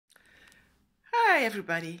Hi,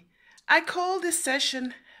 everybody. I call this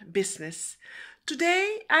session Business.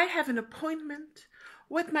 Today, I have an appointment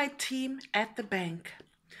with my team at the bank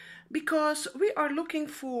because we are looking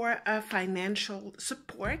for a financial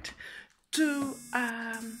support to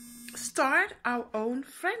start our own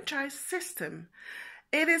franchise system.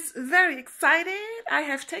 It is very exciting. I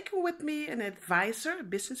have taken with me an advisor, a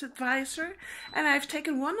business advisor, and I've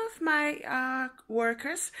taken one of my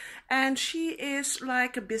workers, and she is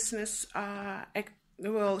like a business.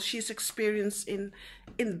 She's experienced in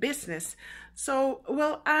business. So,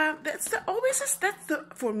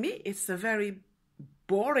 for me, it's a very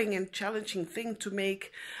boring and challenging thing to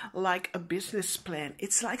make like a business plan.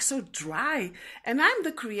 It's like so dry, and I'm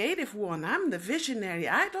the creative one. I'm the visionary.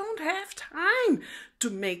 I don't have time to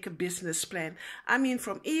make a business plan. I mean,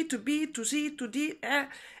 from E to B to Z to D,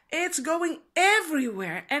 it's going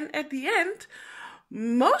everywhere, and at the end,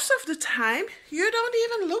 most of the time you don't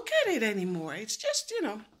even look at it anymore. It's just,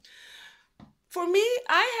 for me,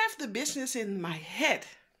 I have the business in my head,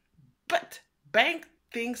 but bank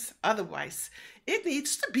thinks otherwise. It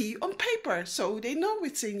needs to be on paper so they know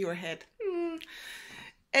it's in your head.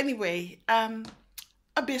 Anyway,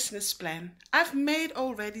 a business plan. I've made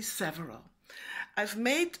already several. I've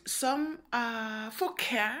made some for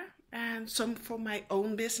care and some for my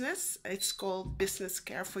own business. It's called Business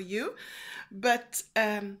Care for You. But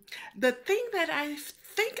the thing that I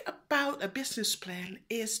think about a business plan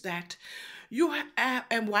is that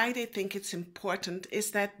and why they think it's important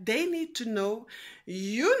is that they need to know,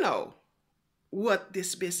 what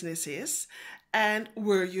this business is and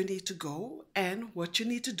where you need to go and what you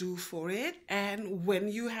need to do for it and when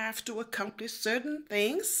you have to accomplish certain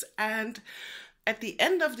things. And at the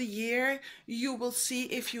end of the year, you will see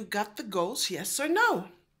if you got the goals, yes or no.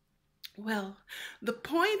 Well, the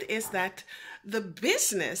point is that the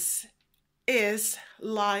business is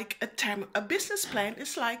like a business plan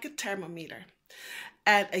is like a thermometer,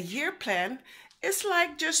 and a year plan is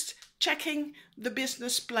like just checking the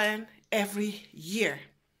business plan every year.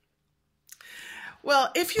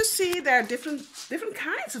 Well, if you see, there are different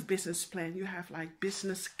kinds of business plan. You have like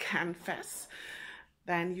business canvas.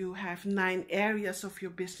 Then you have 9 areas of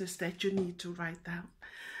your business that you need to write down.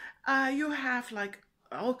 You have like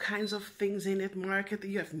all kinds of things in it.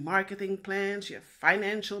 You have marketing plans, you have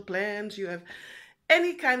financial plans, you have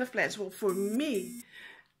any kind of plans. Well, for me,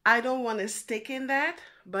 I don't want to stick in that,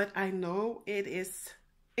 but I know it is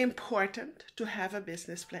important to have a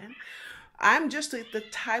business plan. I'm just the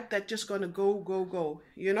type that just gonna go.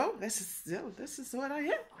 This is what I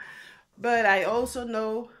am. But I also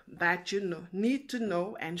know that need to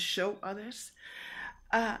know and show others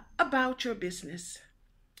about your business,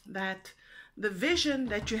 that the vision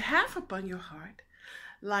that you have upon your heart,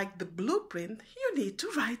 like the blueprint, you need to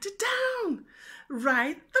write it down.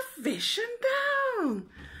 Write the vision down.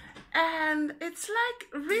 And it's like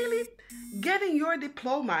really getting your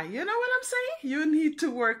diploma. You know what I'm saying? You need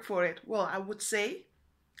to work for it. Well, I would say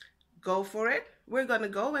go for it. We're going to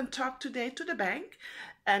go and talk today to the bank.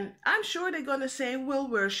 And I'm sure they're going to say, well,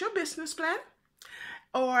 where's your business plan?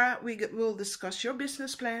 Or we'll discuss your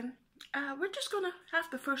business plan. We're just going to have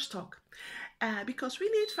the first talk because we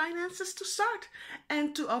need finances to start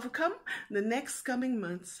and to overcome the next coming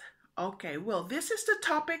months. Okay, well, this is the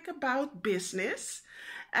topic about business,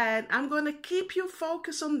 and I'm going to keep you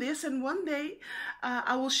focused on this, and one day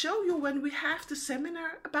I will show you when we have the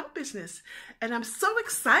seminar about business, and I'm so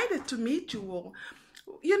excited to meet you all.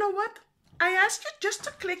 You know what? I ask you just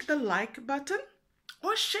to click the like button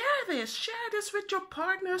or share this with your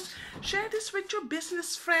partners, share this with your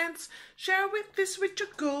business friends, share this with your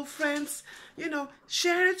girlfriends,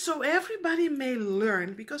 share it so everybody may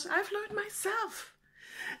learn, because I've learned myself.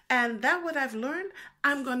 And that what I've learned,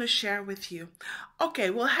 I'm going to share with you. Okay,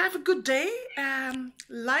 well, have a good day.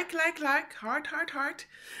 Like, heart,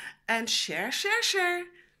 and share.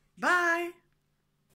 Bye.